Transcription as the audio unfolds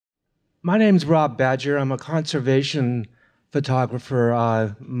My name's Rob Badger. I'm a conservation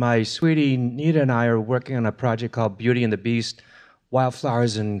photographer. My sweetie Nita and I are working on a project called Beauty and the Beast,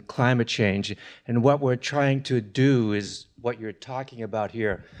 Wildflowers and Climate Change. And what we're trying to do is what you're talking about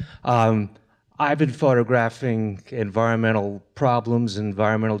here. I've been photographing environmental problems,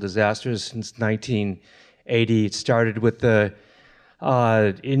 environmental disasters since 1980. It started with the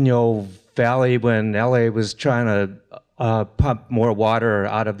Inyo Valley when LA was trying to pump more water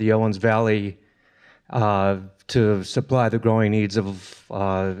out of the Owens Valley to supply the growing needs of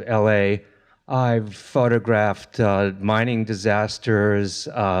LA. I've photographed mining disasters,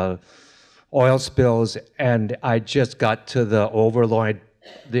 oil spills, and I just got to the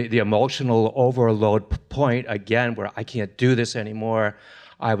emotional overload point again where I can't do this anymore.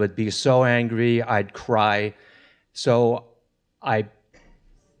 I would be so angry, I'd cry. So I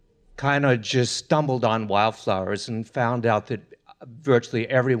kind of just stumbled on wildflowers and found out that virtually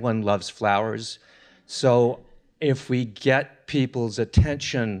everyone loves flowers. So if we get people's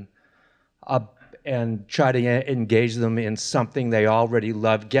attention and try to engage them in something they already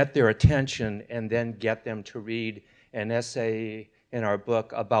love, get their attention, and then get them to read an essay in our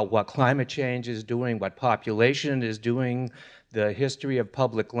book about what climate change is doing, what population is doing, the history of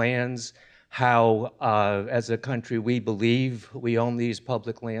public lands, how as a country we believe we own these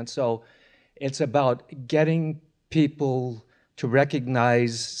public lands. So it's about getting people to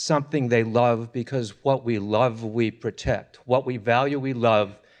recognize something they love, because what we love we protect. What we value we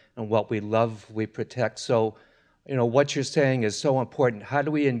love, and what we love we protect. So, you know, what you're saying is so important. How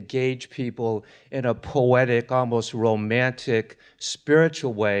do we engage people in a poetic, almost romantic,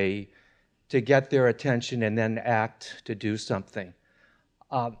 spiritual way to get their attention and then act to do something?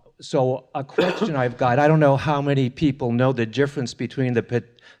 So a question I've got, I don't know how many people know the difference between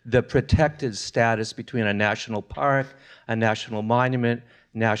the protected status between a national park, a national monument,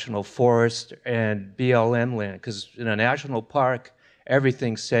 national forest, and BLM land. Because in a national park,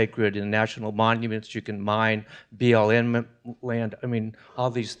 everything's sacred. In national monuments, you can mine. BLM land, I mean,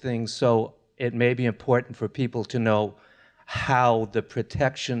 all these things. So it may be important for people to know how the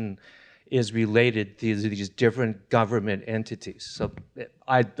protection is related to these different government entities. So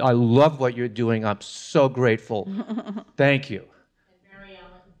I love what you're doing. I'm so grateful. Thank you. Mary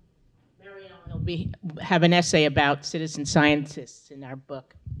Ellen will have an essay about citizen scientists in our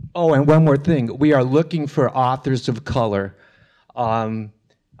book. Oh, and one more thing. We are looking for authors of color, not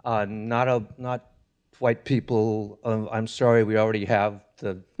white people. I'm sorry, we already have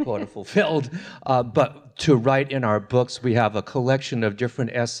the quota fulfilled. But to write in our books, we have a collection of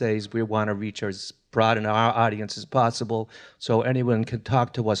different essays. We want to reach as broad in our audience as possible, so anyone can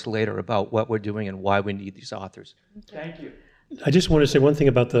talk to us later about what we're doing and why we need these authors. Thank you. I just want to say one thing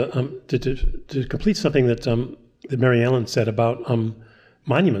about the to complete something that that Mary Ellen said about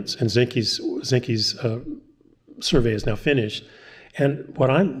monuments, and Zinke's survey is now finished. And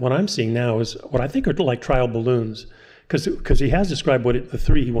what I'm seeing now is what I think are like trial balloons, because he has described the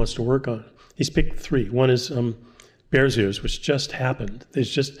three he wants to work on. He's picked three. One is Bears Ears, which just happened.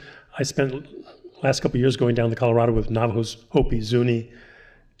 I spent last couple of years going down to Colorado with Navajos, Hopi, Zuni,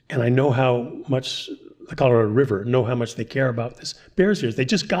 and I know how much the Colorado River know how much they care about this Bears Ears. They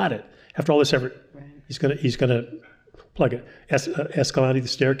just got it after all this effort. Right. He's gonna plug it. Escalante, the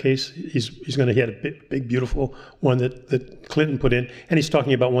staircase. He had a big beautiful one that Clinton put in, and he's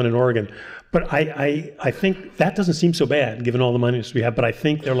talking about one in Oregon. But I think that doesn't seem so bad given all the monuments we have. But I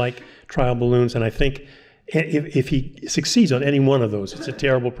think they're like trial balloons, and I think if he succeeds on any one of those, it's a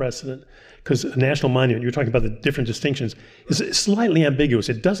terrible precedent. Because a national monument, you're talking about the different distinctions, is slightly ambiguous.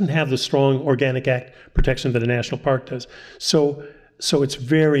 It doesn't have the strong Organic Act protection that a national park does. So it's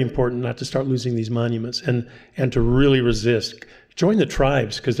very important not to start losing these monuments and to really resist. Join the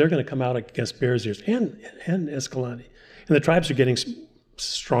tribes, because they're going to come out against Bears Ears and Escalante. And the tribes are getting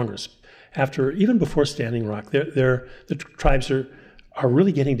stronger. Even before Standing Rock, the tribes are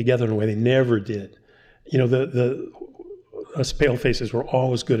really getting together in a way they never did. You know, us pale faces were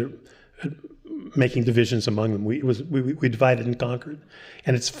always good at making divisions among them. We divided and conquered.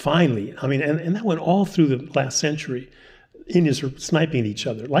 And it's finally, I mean, and that went all through the last century. Indians are sniping at each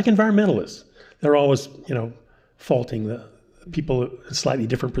other, like environmentalists. They're always, you know, faulting the people of slightly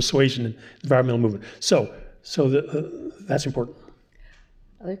different persuasion in the environmental movement. So that's important.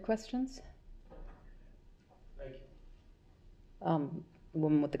 Other questions? Thank you. The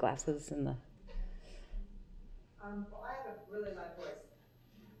woman with the glasses and the... Well, I have a really loud voice.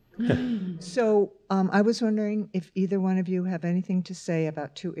 So I was wondering if either one of you have anything to say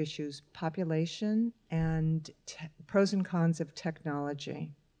about two issues: population and pros and cons of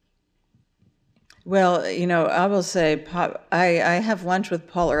technology. Well, I will say, I have lunch with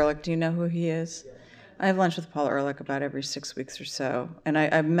Paul Ehrlich. Do you know who he is? I have lunch with Paul Ehrlich about every 6 weeks or so. And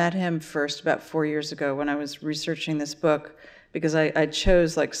I met him first about 4 years ago when I was researching this book, because I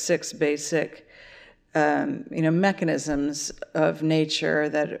chose like 6 basic, mechanisms of nature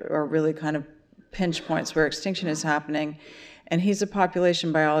that are really kind of pinch points where extinction is happening. And he's a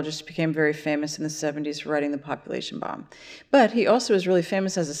population biologist, became very famous in the 70s for writing The Population Bomb. But he also is really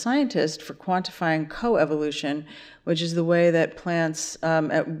famous as a scientist for quantifying coevolution, which is the way that plants,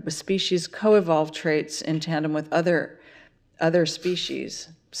 species co-evolve traits in tandem with other species.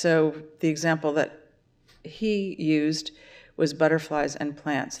 So the example that he used was butterflies and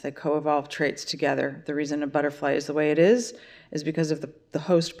plants. They co-evolve traits together. The reason a butterfly is the way it is because of the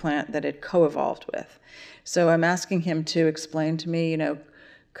host plant that it co-evolved with. So I'm asking him to explain to me,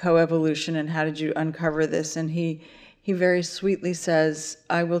 coevolution and how did you uncover this? And he very sweetly says,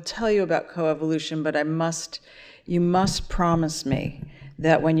 I will tell you about coevolution, but you must promise me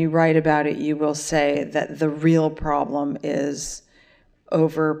that when you write about it, you will say that the real problem is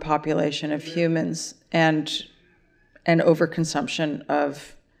overpopulation of humans and overconsumption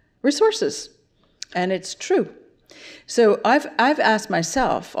of resources. And it's true. So I've asked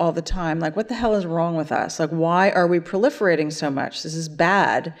myself all the time, like, what the hell is wrong with us? Like, why are we proliferating so much? This is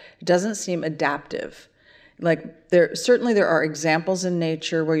bad. It doesn't seem adaptive. Like, there are examples in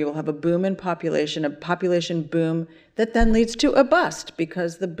nature where you will have a boom in population, a population boom that then leads to a bust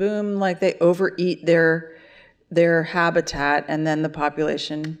because the boom, like, they overeat their habitat and then the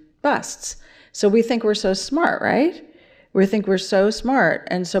population busts. So we think we're so smart, right? We think we're so smart,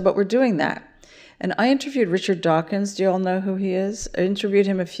 but we're doing that. And I interviewed Richard Dawkins. Do you all know who he is? I interviewed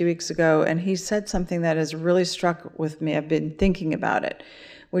him a few weeks ago, and he said something that has really struck with me. I've been thinking about it,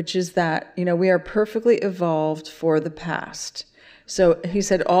 which is that, we are perfectly evolved for the past. So he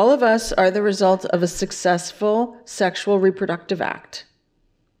said, all of us are the result of a successful sexual reproductive act,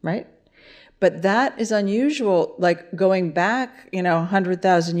 right? But that is unusual. Like, going back,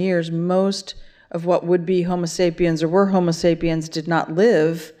 100,000 years, most of what would be Homo sapiens or were Homo sapiens did not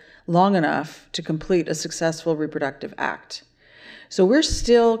live long enough to complete a successful reproductive act. So we're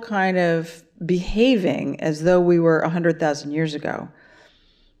still kind of behaving as though we were 100,000 years ago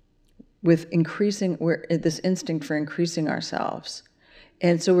with this instinct for increasing ourselves.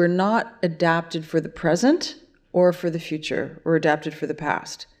 And so we're not adapted for the present or for the future. We're adapted for the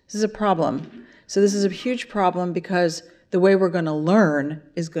past. This is a problem. So this is a huge problem because the way we're going to learn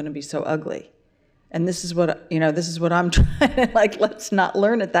is going to be so ugly. And this is what I'm trying to, let's not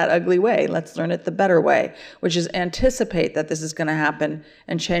learn it that ugly way. Let's learn it the better way, which is anticipate that this is going to happen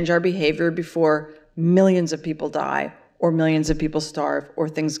and change our behavior before millions of people die or millions of people starve or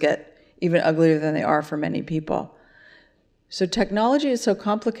things get even uglier than they are for many people. So technology is so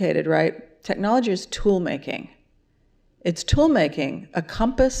complicated, right? Technology is tool making. It's tool making. A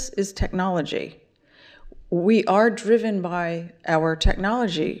compass is technology. We are driven by our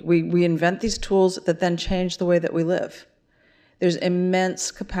technology. We invent these tools that then change the way that we live. There's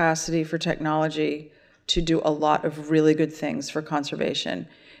immense capacity for technology to do a lot of really good things for conservation.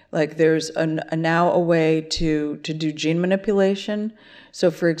 Like, there's now a way to do gene manipulation.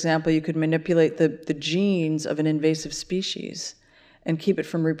 So, for example, you could manipulate the genes of an invasive species and keep it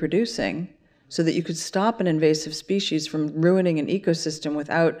from reproducing so that you could stop an invasive species from ruining an ecosystem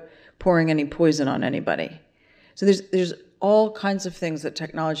without pouring any poison on anybody. So there's all kinds of things that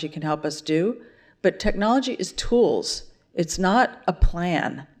technology can help us do, but technology is tools. It's not a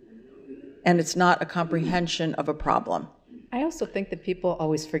plan, and it's not a comprehension of a problem. I also think that people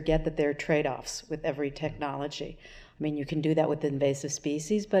always forget that there are trade-offs with every technology. I mean, you can do that with invasive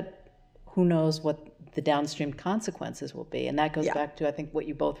species, but who knows what the downstream consequences will be. And that goes back to, I think, what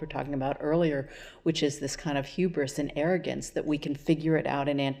you both were talking about earlier, which is this kind of hubris and arrogance that we can figure it out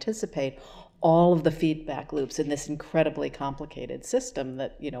and anticipate all of the feedback loops in this incredibly complicated system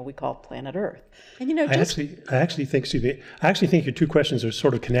that, we call planet Earth. And, I actually think your two questions are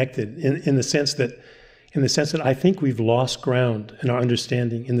sort of connected in the sense that I think we've lost ground in our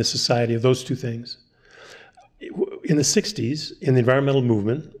understanding in the society of those two things. In the 60s, in the environmental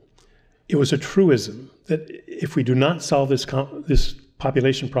movement, it was a truism that if we do not solve this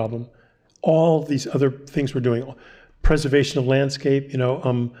population problem, all these other things we're doing, preservation of landscape,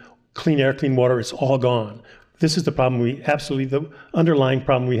 clean air, clean water, it's all gone. This is the problem the underlying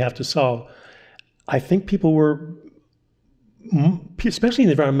problem we have to solve. I think people were, especially in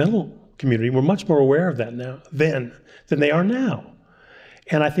the environmental community, were much more aware of that then than they are now.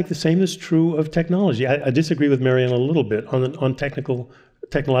 And I think the same is true of technology. I disagree with Marianne a little bit on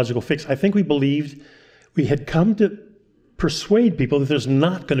technological fix. I think we believed we had come to persuade people that there's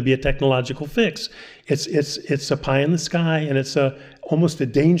not going to be a technological fix. It's a pie in the sky, and it's almost a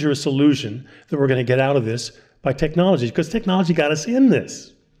dangerous illusion that we're going to get out of this by technology, because technology got us in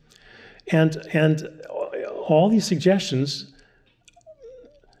this. And all these suggestions,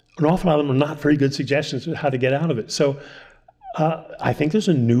 an awful lot of them are not very good suggestions on how to get out of it. So I think there's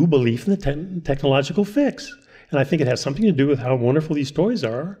a new belief in the technological fix. And I think it has something to do with how wonderful these toys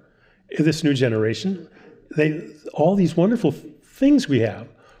are, this new generation. All these wonderful things we have,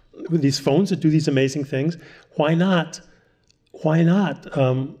 with these phones that do these amazing things, why not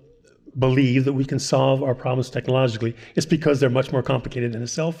believe that we can solve our problems technologically? It's because they're much more complicated than a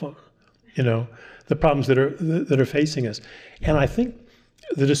cell phone, the problems that are facing us. And I think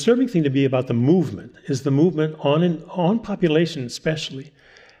the disturbing thing to be about the movement is the movement on population especially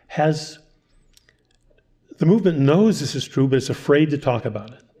the movement knows this is true, but it's afraid to talk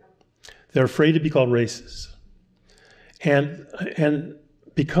about it. They're afraid to be called racist. And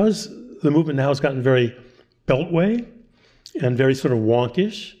because the movement now has gotten very beltway and very sort of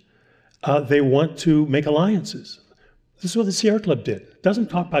wonkish, they want to make alliances. This is what the Sierra Club did. It doesn't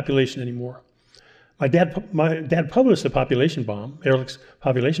talk population anymore. My dad published the population bomb, Ehrlich's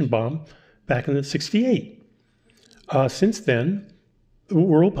population bomb, back in '68. Since then, the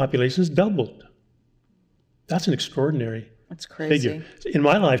world population has doubled. That's an extraordinary figure. In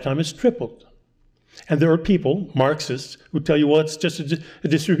my lifetime, it's tripled. And there are people, Marxists, who tell you, well, it's just a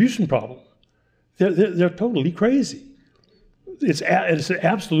distribution problem. They're totally crazy. It's an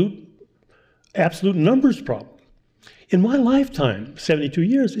absolute numbers problem. In my lifetime, 72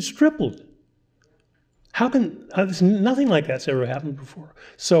 years, it's tripled. How can, nothing like that's ever happened before.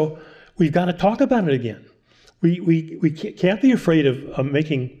 So we've got to talk about it again. We can't be afraid of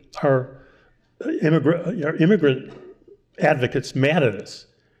making our immigrant advocates mad at us,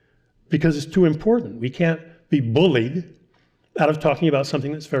 because it's too important. We can't be bullied out of talking about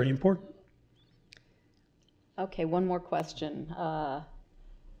something that's very important. Okay, one more question.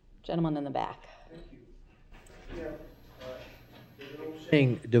 Gentleman in the back.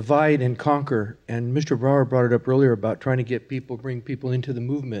 Saying divide and conquer, and Mr. Brower brought it up earlier about trying to bring people into the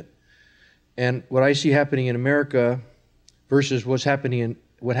movement. And what I see happening in America versus what happened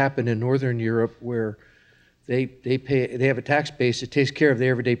in Northern Europe, where they have a tax base that takes care of the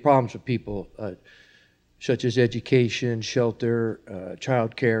everyday problems of people, such as education, shelter,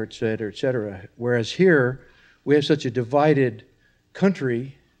 child care, et cetera, et cetera. Whereas here, we have such a divided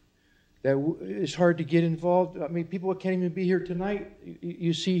country that it's hard to get involved. I mean, people can't even be here tonight.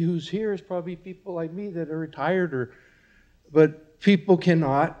 You see who's here is probably people like me that are retired, but people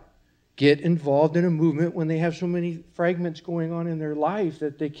cannot get involved in a movement when they have so many fragments going on in their life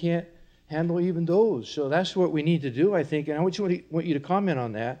that they can't handle even those. So that's what we need to do, I think. And I want you to comment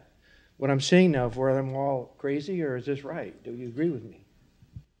on that, what I'm saying now, whether I'm all crazy or is this right? Do you agree with me?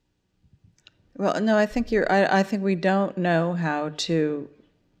 Well, no, I think I think we don't know how to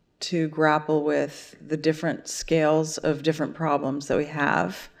grapple with the different scales of different problems that we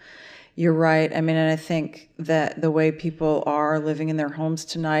have. You're right. I mean, and I think that the way people are living in their homes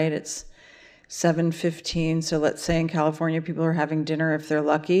tonight, it's 7:15. So let's say in California, people are having dinner if they're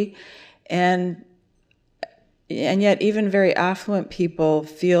lucky. And yet even very affluent people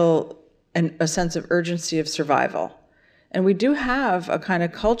feel a sense of urgency of survival. And we do have a kind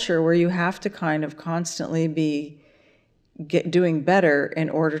of culture where you have to kind of constantly be doing better in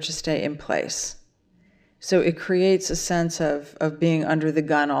order to stay in place. So it creates a sense of being under the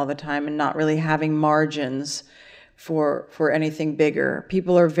gun all the time and not really having margins for anything bigger.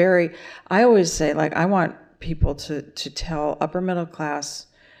 People are I always say, like, I want people to tell upper middle class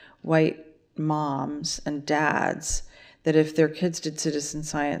white moms and dads that if their kids did citizen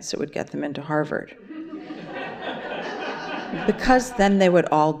science, it would get them into Harvard. Because then they would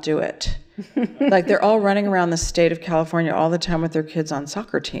all do it. Like, they're all running around the state of California all the time with their kids on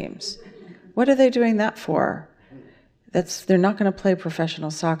soccer teams. What are they doing that for? They're not going to play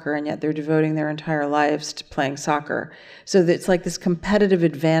professional soccer, and yet they're devoting their entire lives to playing soccer. So it's like this competitive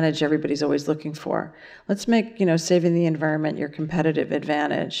advantage everybody's always looking for. Let's make, saving the environment your competitive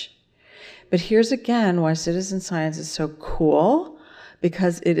advantage. But here's again why citizen science is so cool,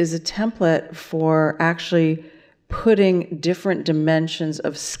 because it is a template for actually putting different dimensions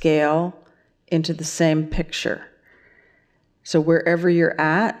of scale into the same picture. So wherever you're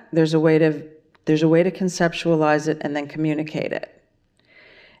at, there's a way to conceptualize it and then communicate it.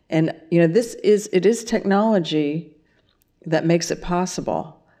 And it is technology that makes it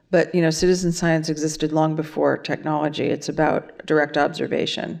possible. But citizen science existed long before technology. It's about direct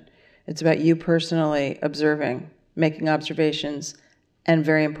observation. It's about you personally observing, making observations, and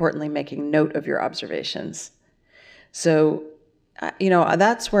very importantly, making note of your observations. So,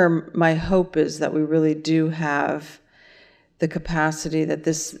 that's where my hope is, that we really do have the capacity that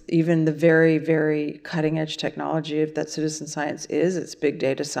this, even the very, very cutting edge technology that citizen science is, it's big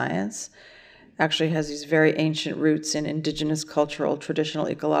data science, actually has these very ancient roots in indigenous cultural, traditional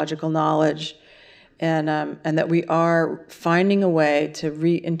ecological knowledge, and that we are finding a way to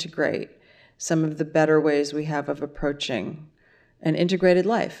reintegrate some of the better ways we have of approaching an integrated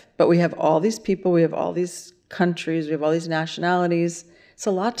life. But we have all these people, we have all these countries, we have all these nationalities. It's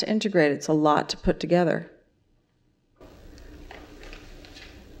a lot to integrate, it's a lot to put together.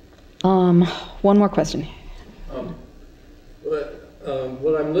 One more question.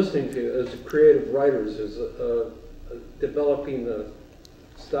 What I'm listening to as creative writers is developing a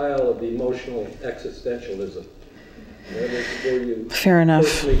style of emotional existentialism. That is where you Fair enough.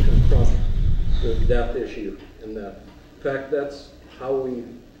 personally confront the death issue, and that. In fact, that's how we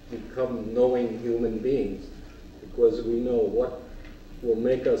become knowing human beings, because we know what will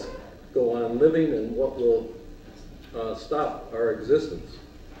make us go on living and what will stop our existence.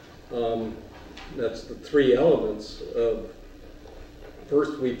 That's the three elements of,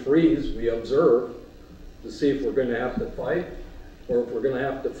 first we freeze, we observe to see if we're going to have to fight or if we're going to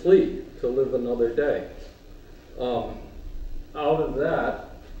have to flee to live another day. Out of that,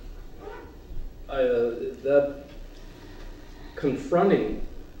 that confronting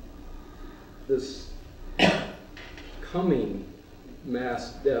this coming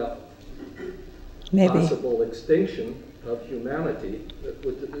mass death, Maybe. possible extinction of humanity,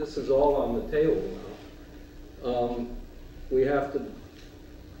 this is all on the table now. We have to,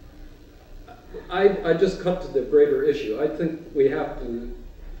 I just cut to the greater issue. I think we have to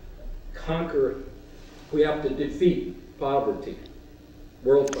conquer, we have to defeat poverty,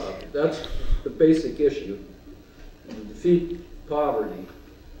 world poverty. That's the basic issue. Defeat poverty,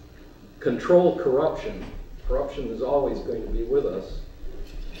 control corruption. Corruption is always going to be with us,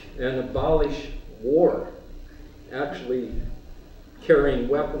 and abolish war, actually carrying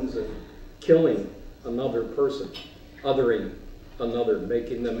weapons and killing another person, othering another,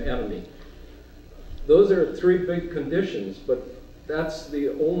 making them enemy. Those are three big conditions, but that's the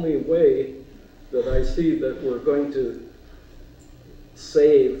only way that I see that we're going to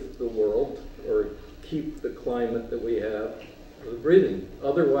save the world or keep the climate that we have breathing.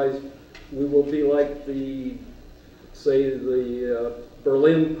 Otherwise, we will be like the, say, the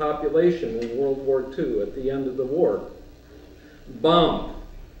Berlin population in World War II at the end of the war. Bombed.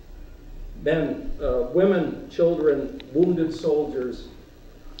 Men, women, children, wounded soldiers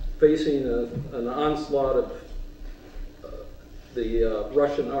facing an onslaught of the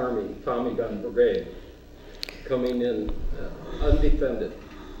Russian army, Tommy Gun Brigade, coming in undefended.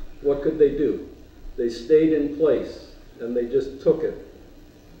 What could they do? They stayed in place and they just took it.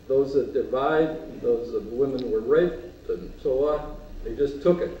 Those that died, those that women were raped and so on, they just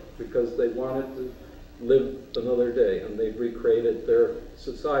took it because they wanted to live another day, and they recreated their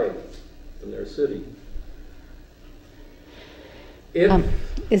society and their city.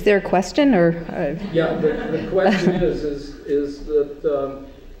 Is there a question, or? Yeah, the question is that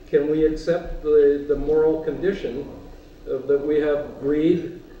can we accept the moral condition that we have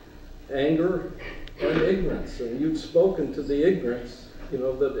greed, anger, and ignorance? And you've spoken to the ignorance, you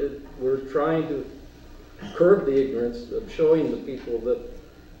know, that we're trying to curb the ignorance of showing the people that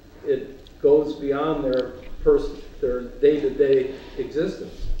it goes beyond their day-to-day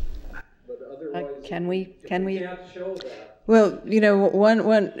existence. But otherwise, Can we? can't show that. Well, you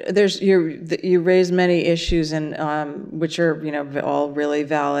raise many issues, and which are all really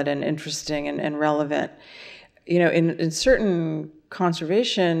valid and interesting and relevant. In certain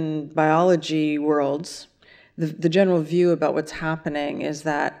conservation biology worlds, the general view about what's happening is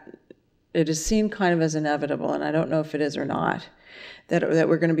that it is seen kind of as inevitable, and I don't know if it is or not, that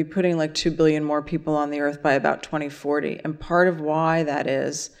we're going to be putting like 2 billion more people on the earth by about 2040. And part of why that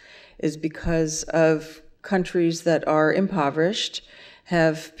is because of countries that are impoverished,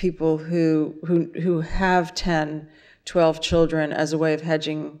 have people who have 10, 12 children as a way of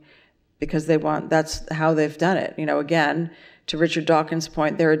hedging because that's how they've done it. Again, to Richard Dawkins'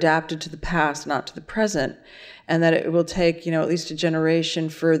 point, they're adapted to the past, not to the present. And that it will take, at least a generation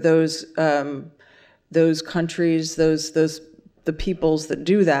for those countries, the peoples that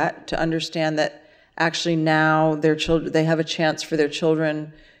do that, to understand that actually now their children, they have a chance for their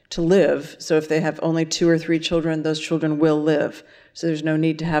children to live. So if they have only 2 or 3 children, those children will live. So there's no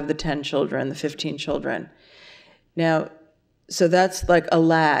need to have the 10 children, the 15 children. Now, so that's like a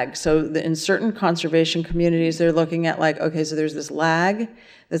lag. So in certain conservation communities, they're looking at like, okay, so there's this lag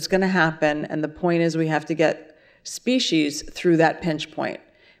that's going to happen, and the point is we have to get species through that pinch point.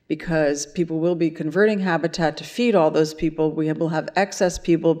 because people will be converting habitat to feed all those people. We will have excess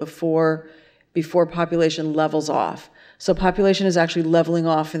people before population levels off. So population is actually leveling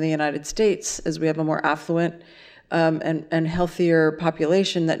off in the United States as we have a more affluent and healthier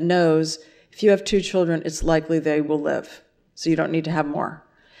population that knows if you have 2 children, it's likely they will live. So you don't need to have more.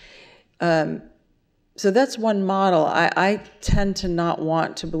 So that's one model. I tend to not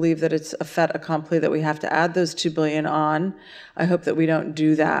want to believe that it's a fait accompli that we have to add those 2 billion on. I hope that we don't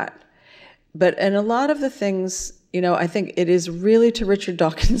do that. But in a lot of the things, I think it is really to Richard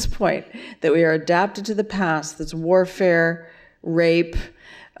Dawkins' point that we are adapted to the past. That's warfare, rape,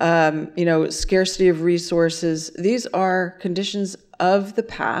 scarcity of resources. These are conditions of the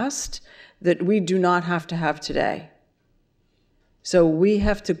past that we do not have to have today. So we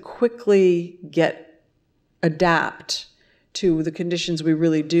have to quickly adapt to the conditions we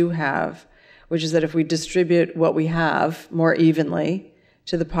really do have, which is that if we distribute what we have more evenly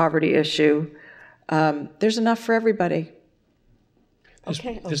to the poverty issue, there's enough for everybody.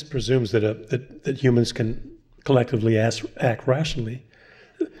 Okay. This presumes that humans can collectively act rationally.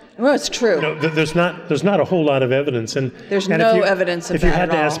 Well, it's true. There's not a whole lot of evidence, and there's no evidence of that. If you had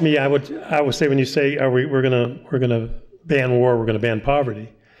to ask me, I would say when you say we're gonna ban war, we're gonna ban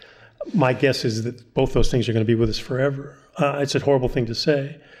poverty, my guess is that both those things are going to be with us forever. It's a horrible thing to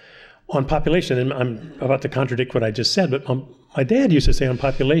say. On population, and I'm about to contradict what I just said, but my dad used to say on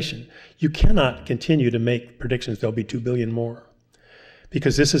population, you cannot continue to make predictions there'll be 2 billion more,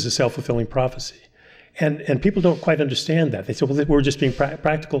 because this is a self-fulfilling prophecy. And people don't quite understand that. They say, well, we're just being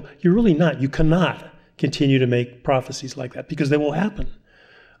practical. You're really not. You cannot continue to make prophecies like that, because they will happen,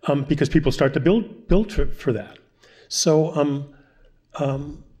 because people start to build for that. So,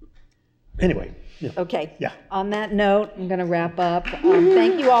 anyway. Yeah. Okay. Yeah. On that note, I'm going to wrap up.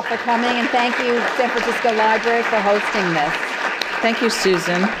 Thank you all for coming, and thank you, San Francisco Library, for hosting this. Thank you,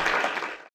 Susan.